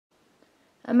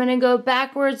I'm going to go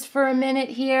backwards for a minute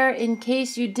here in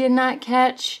case you did not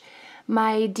catch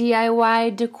my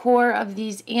DIY decor of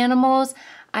these animals.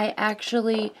 I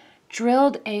actually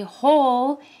drilled a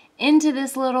hole into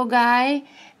this little guy,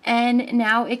 and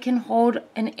now it can hold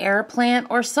an air plant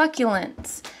or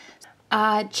succulents.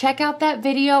 Check out that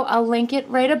video. I'll link it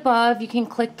right above. You can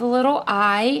click the little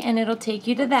eye and it'll take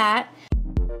you to that.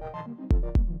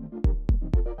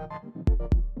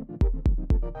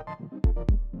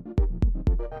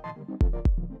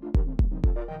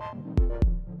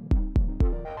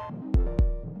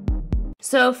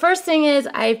 So first thing is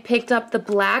I picked up the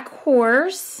black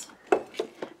horse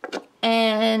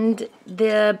and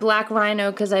the black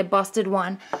rhino because I busted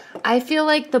one. I feel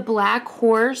like the black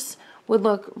horse would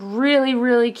look really,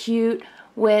 really cute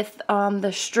with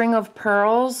the string of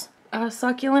pearls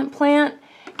succulent plant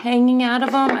hanging out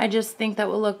of them. I just think that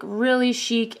would look really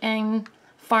chic and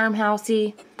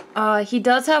farmhousey. He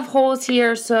does have holes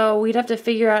here, so we'd have to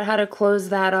figure out how to close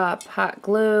that up. Hot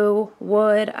glue,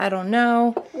 wood, I don't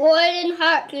know. Wood and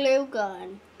hot glue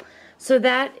gun. So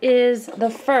that is the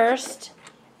first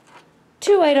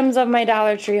 2 items of my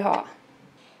Dollar Tree haul.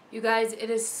 You guys, it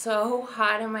is so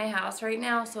hot in my house right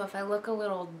now, so if I look a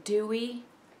little dewy,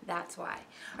 that's why.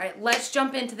 Alright, let's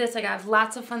jump into this. I got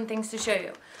lots of fun things to show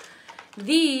you.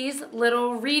 These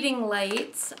little reading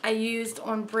lights I used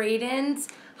on Braden's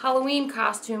Halloween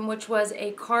costume, which was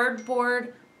a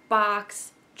cardboard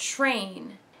box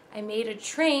train. I made a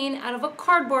train out of a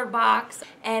cardboard box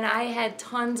and I had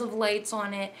tons of lights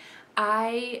on it.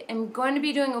 I am going to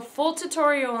be doing a full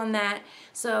tutorial on that,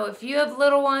 so if you have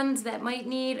little ones that might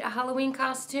need a Halloween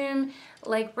costume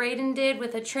like Braden did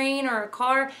with a train or a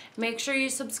car, make sure you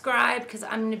subscribe because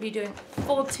I'm going to be doing a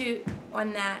full toot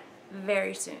on that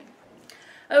very soon.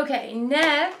 Okay,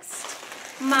 next,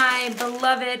 my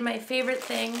beloved, my favorite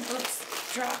thing.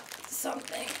 Oops, dropped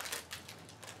something.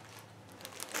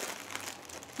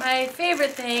 My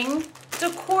favorite thing,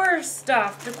 decor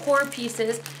stuff, decor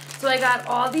pieces. So I got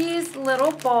all these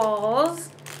little balls,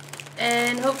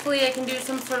 and hopefully I can do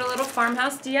some sort of little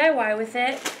farmhouse DIY with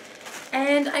it.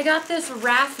 And I got this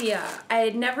raffia. I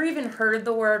had never even heard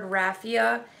the word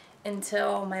raffia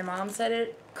until my mom said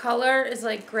it. Color is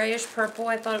like grayish purple.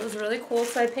 I thought it was really cool,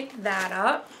 so I picked that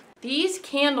up. These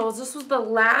candles, this was the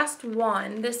last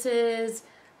one. This is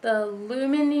the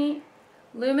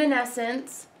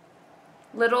Luminescence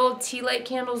little tea light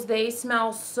candles. They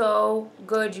smell so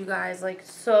good, you guys, like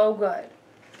so good.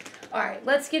 Alright,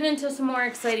 let's get into some more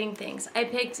exciting things. I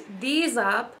picked these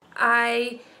up.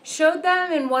 I showed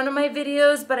them in one of my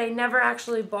videos, but I never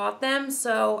actually bought them,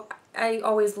 so I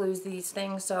always lose these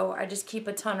things, so I just keep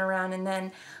a ton around, and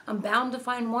then I'm bound to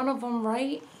find one of them,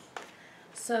 right?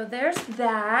 So there's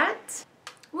that.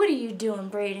 What are you doing,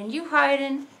 Braden? You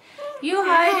hiding? You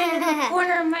hiding in the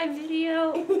corner of my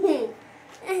video?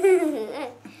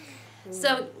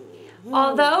 So,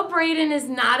 although Braden is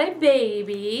not a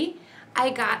baby,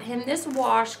 I got him this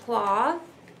washcloth.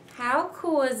 How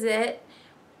cool is it?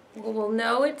 We'll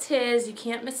know it's his. You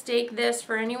can't mistake this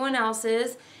for anyone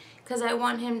else's, because I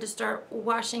want him to start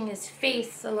washing his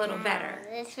face a little better.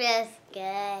 This feels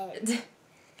good.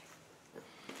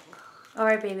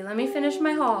 Alright, baby, let me finish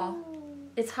my haul.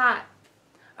 It's hot.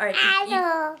 Alright,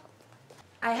 I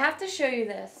have to show you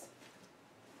this.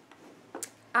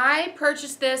 I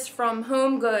purchased this from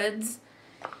Home Goods.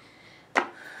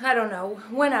 I don't know,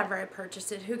 whenever I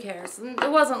purchased it, who cares?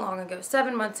 It wasn't long ago,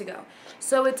 7 months ago.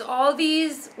 So it's all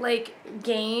these, like,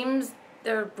 games.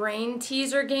 They're brain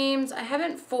teaser games. I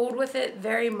haven't fooled with it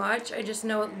very much. I just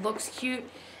know it looks cute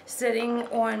sitting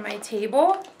on my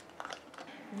table.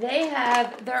 They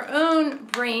have their own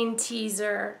brain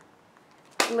teaser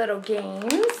little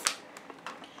games.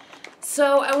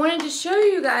 So I wanted to show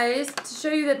you guys, to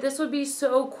show you that this would be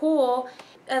so cool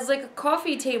as like a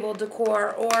coffee table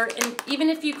decor, or even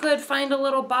if you could find a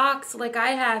little box like I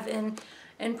have and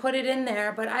put it in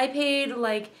there. But I paid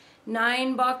like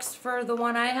 $9 for the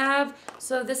one I have,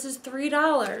 so this is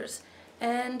 $3.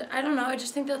 And I don't know, I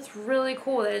just think that's really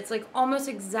cool that it's like almost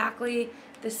exactly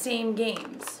the same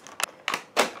games.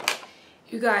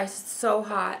 You guys, it's so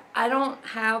hot. I don't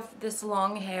have this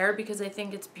long hair because I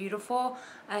think it's beautiful.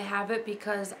 I have it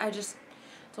because I just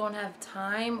don't have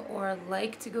time or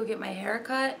like to go get my hair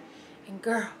cut. And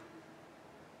girl,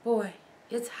 boy,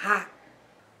 it's hot.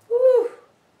 Woo!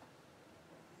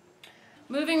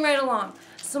 Moving right along.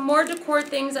 Some more decor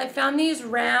things. I found these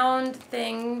round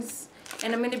things,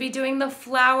 and I'm going to be doing the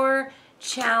flower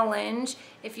challenge.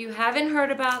 If you haven't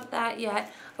heard about that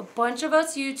yet, a bunch of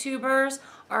us YouTubers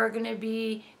are going to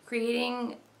be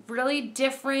creating really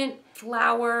different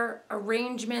flower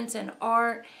arrangements and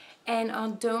art, And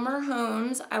Domer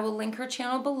Homes, I will link her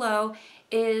channel below,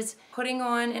 is putting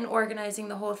on and organizing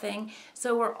the whole thing.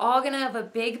 So we're all gonna have a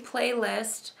big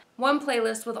playlist, one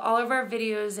playlist with all of our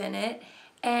videos in it,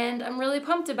 and I'm really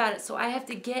pumped about it. So I have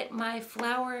to get my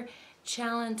flower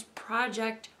challenge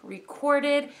project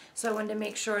recorded, so I wanted to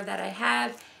make sure that I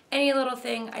have any little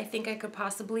thing I think I could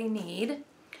possibly need,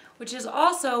 which is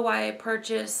also why I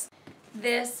purchased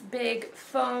this big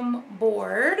foam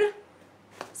board.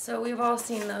 So we've all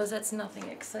seen those. That's nothing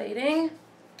exciting.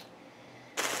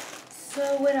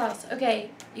 So what else?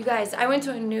 Okay, you guys, I went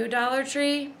to a new Dollar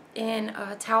Tree in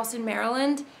Towson,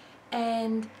 Maryland,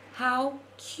 and how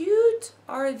cute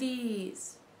are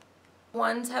these?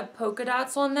 Ones have polka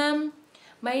dots on them.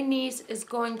 My niece is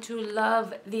going to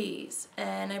love these,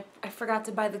 and I forgot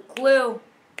to buy the glue.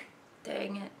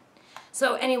 Dang it.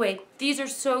 So anyway, these are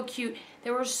so cute.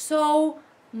 There were so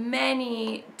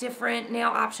many different nail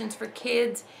options for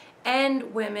kids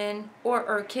and women,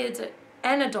 or kids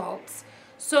and adults.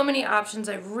 So many options,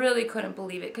 I really couldn't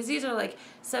believe it, because these are like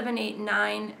 $7,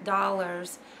 $8,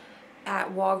 $9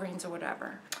 at Walgreens or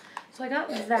whatever. So I got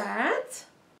that.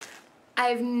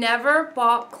 I've never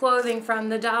bought clothing from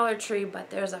the Dollar Tree, but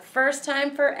there's a first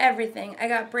time for everything. I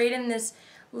got Brayden this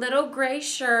little gray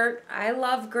shirt. I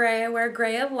love gray. I wear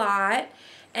gray a lot.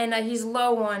 And he's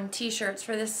low on t-shirts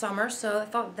for this summer, so I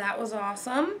thought that was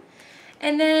awesome.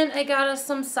 And then I got us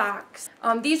some socks.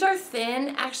 These are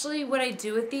thin. Actually, what I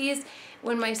do with these,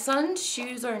 when my son's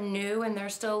shoes are new and they're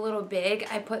still a little big,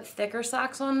 I put thicker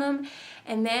socks on them.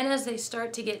 And then as they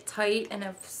start to get tight, and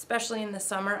especially in the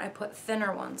summer, I put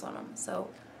thinner ones on them.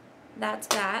 So that's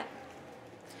that.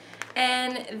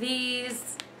 And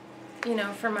these, you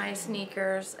know, for my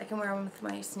sneakers, I can wear them with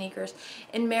my sneakers.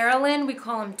 In Maryland, we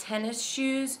call them tennis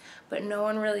shoes, but no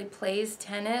one really plays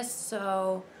tennis,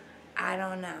 so I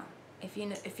don't know.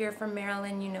 If you're from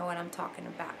Maryland, you know what I'm talking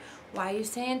about. Why are you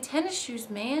saying tennis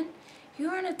shoes, man? You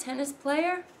aren't a tennis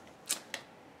player?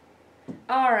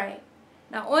 All right,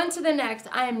 now on to the next.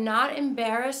 I am not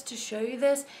embarrassed to show you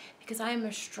this because I am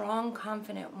a strong,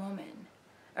 confident woman,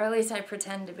 or at least I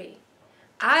pretend to be.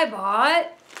 I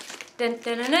bought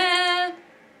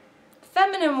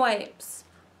feminine wipes.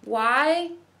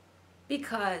 Why?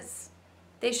 Because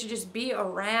they should just be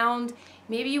around.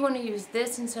 Maybe you want to use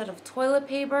this instead of toilet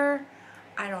paper.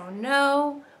 I don't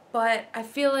know, but I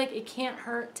feel like it can't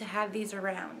hurt to have these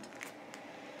around.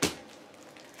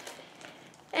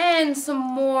 And some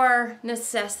more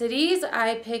necessities.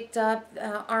 I picked up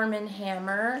Arm &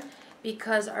 Hammer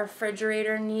because our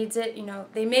refrigerator needs it. You know,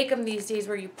 they make them these days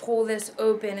where you pull this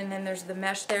open and then there's the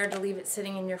mesh there to leave it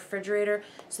sitting in your refrigerator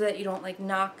so that you don't like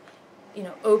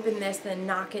open this, then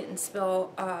knock it and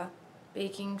spill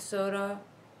baking soda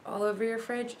all over your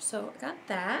fridge. So I got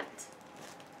that.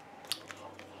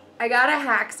 I got a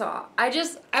hacksaw.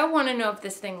 I want to know if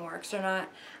this thing works or not.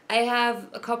 I have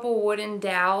a couple wooden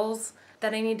dowels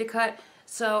that I need to cut,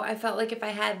 so I felt like if I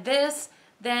had this,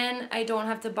 then I don't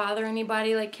have to bother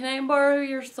anybody like, can I borrow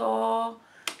your saw?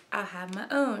 I'll have my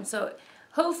own. So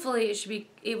hopefully it should be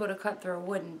able to cut through a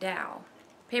wooden dowel.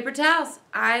 Paper towels.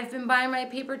 I've been buying my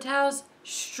paper towels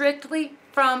strictly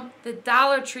from the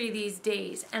Dollar Tree these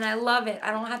days, and I love it.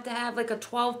 I don't have to have like a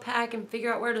 12-pack and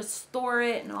figure out where to store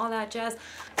it and all that jazz.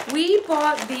 We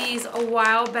bought these a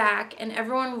while back and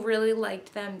everyone really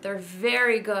liked them. They're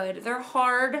very good. They're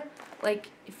hard. Like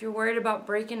if you're worried about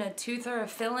breaking a tooth or a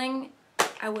filling,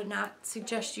 I would not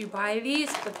suggest you buy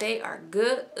these, but they are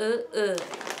good.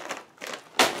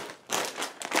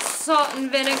 Salt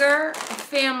and vinegar, a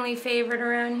family favorite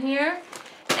around here.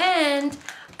 And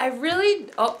I really,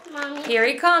 oh, Mommy. Here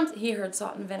he comes. He heard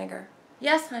salt and vinegar.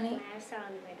 Yes, honey? Salt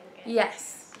and vinegar.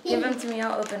 Yes. Give them to me,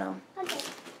 I'll open them. Okay.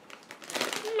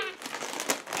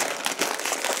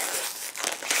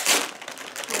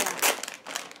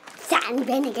 Salt and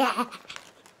vinegar.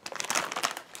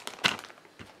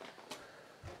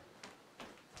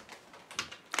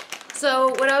 So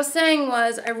what I was saying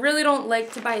was I really don't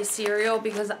like to buy cereal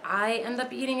because I end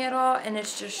up eating it all and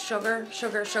it's just sugar,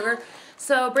 sugar, sugar.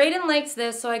 So Brayden likes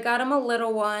this, so I got him a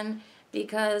little one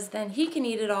because then he can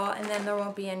eat it all and then there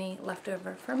won't be any left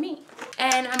over for me.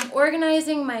 And I'm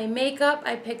organizing my makeup.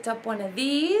 I picked up one of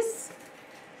these.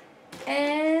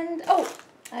 And, oh,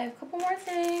 I have a couple more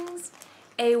things.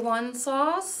 A1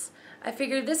 sauce. I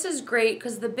figured this is great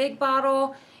because the big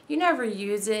bottle, you never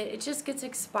use it. It just gets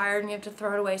expired and you have to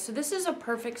throw it away. So this is a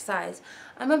perfect size.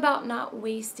 I'm about not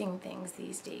wasting things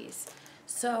these days.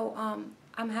 So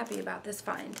I'm happy about this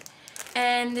find.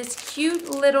 And this cute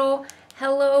little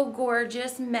Hello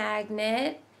Gorgeous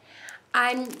magnet.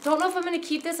 I don't know if I'm going to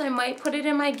keep this. I might put it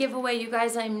in my giveaway. You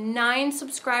guys, I'm 9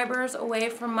 subscribers away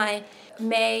from my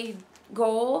May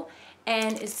goal.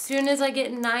 And as soon as I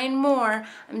get 9 more,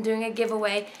 I'm doing a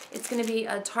giveaway. It's going to be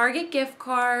a Target gift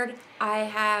card. I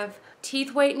have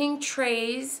teeth whitening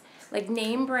trays, like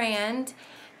name brand,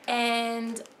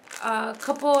 and a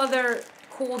couple other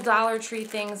cool Dollar Tree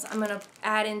things I'm going to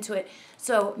add into it.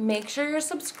 So make sure you're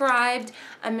subscribed.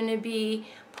 I'm going to be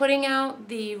putting out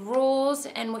the rules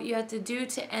and what you have to do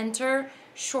to enter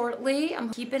shortly.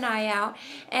 Keep an eye out,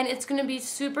 and it's going to be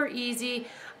super easy.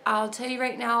 I'll tell you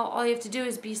right now, all you have to do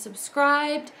is be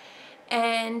subscribed,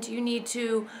 and you need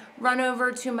to run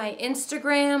over to my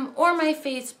Instagram or my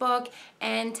Facebook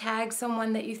and tag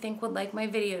someone that you think would like my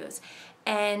videos.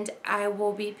 And I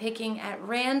will be picking at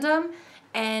random,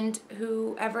 and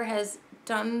whoever has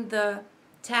done the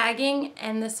tagging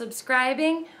and the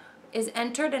subscribing is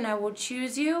entered, and I will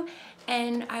choose you,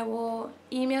 and I will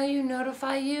email you,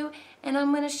 notify you, and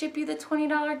I'm going to ship you the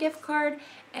 $20 gift card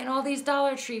and all these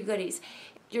Dollar Tree goodies.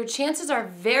 Your chances are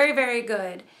very, very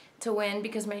good to win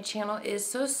because my channel is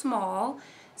so small.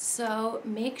 So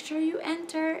make sure you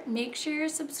enter. Make sure you're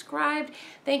subscribed.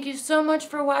 Thank you so much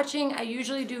for watching. I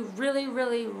usually do really,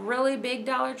 really, really big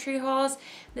Dollar Tree hauls.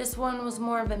 This one was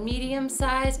more of a medium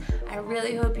size. I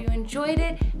really hope you enjoyed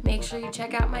it. Make sure you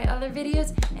check out my other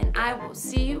videos, and I will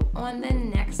see you on the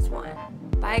next one.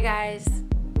 Bye, guys.